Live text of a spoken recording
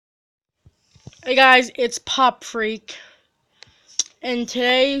Hey guys, it's Pop Freak. In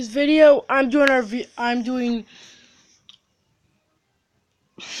today's video, I'm doing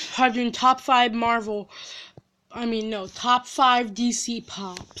top 5 top 5 DC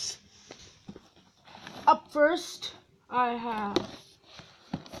pops. Up first, I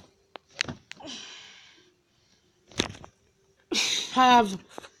have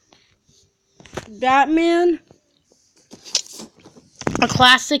Batman, a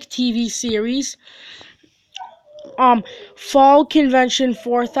classic TV series. Fall Convention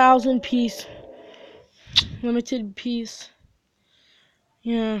 4,000 piece, limited piece.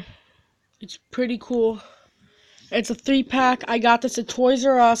 Yeah, it's pretty cool. It's a 3-pack. I got this at Toys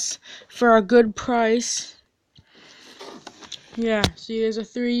R Us for a good price. Yeah, see, there's a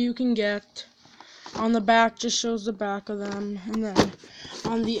 3 you can get. On the back just shows the back of them, and then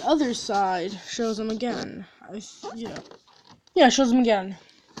on the other side shows them again. Yeah, shows them again.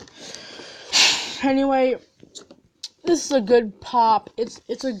 Anyway, this is a good pop.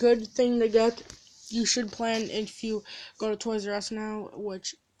 It's a good thing to get. You should plan if you go to Toys R Us now,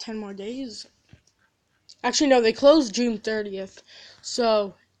 which 10 more days. Actually, no, they close June 30th,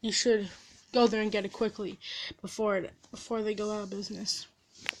 so you should go there and get it quickly before they go out of business.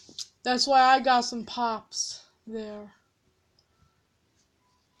 That's why I got some pops there.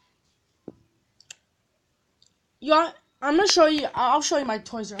 I'm gonna show you. I'll show you my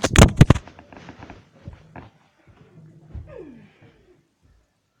Toys R Us.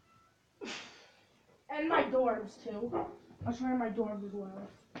 And my dorbz too. I'll show you my dorbz as well.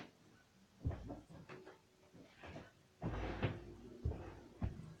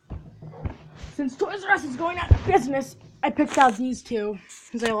 Since Toys R Us is going out of business, I picked out these two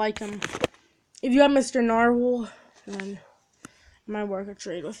because I like them. If you have Mr. Narwhal, then I might work a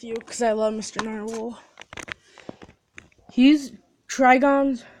trade with you because I love Mr. Narwhal. He's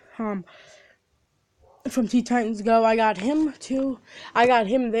Trigon's from Teen Titans Go. I got him too. I got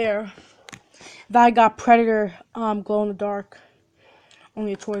him there. Then I got Predator glow in the dark.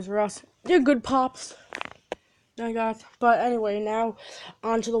 Only at Toys R Us. They're good pops. I got. But anyway, now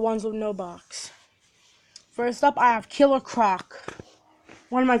on to the ones with no box. First up, I have Killer Croc.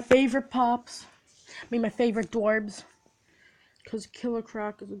 One of my favorite pops. My favorite dorbz. Because Killer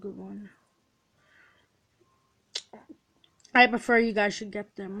Croc is a good one. I prefer you guys should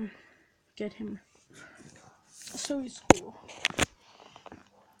get them. Get him. So he's cool.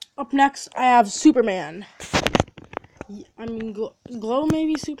 Up next, I have Superman. Glow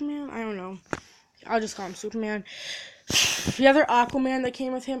maybe Superman? I don't know. I'll just call him Superman. The other Aquaman that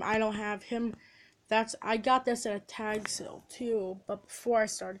came with him, I don't have him. I got this at a tag sale too, but before I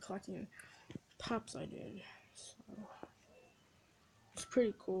started collecting pops I did. So it's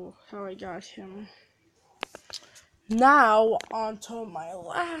pretty cool how I got him. Now on to my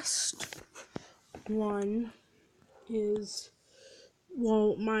last one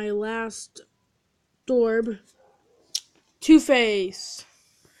my last dorb, Two-Face.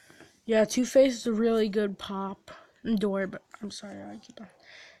 Yeah, Two-Face is a really good pop. Dorb. I'm sorry, I keep on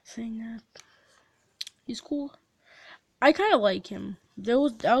saying that. He's cool. I kind of like him. That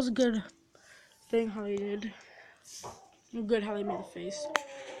was a good thing how they did. Good how they made the face.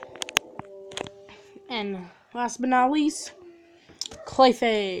 And last but not least,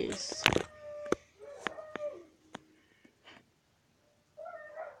 Clayface.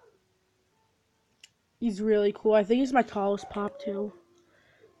 He's really cool. I think he's my tallest pop too.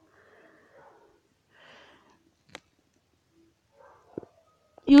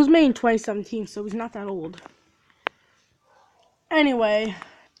 He was made in 2017, so he's not that old. Anyway,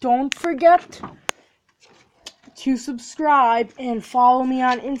 don't forget to subscribe and follow me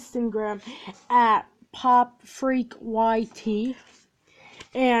on Instagram at PopFreakYT.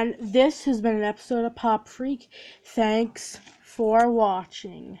 And this has been an episode of Pop Freak. Thanks for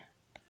watching.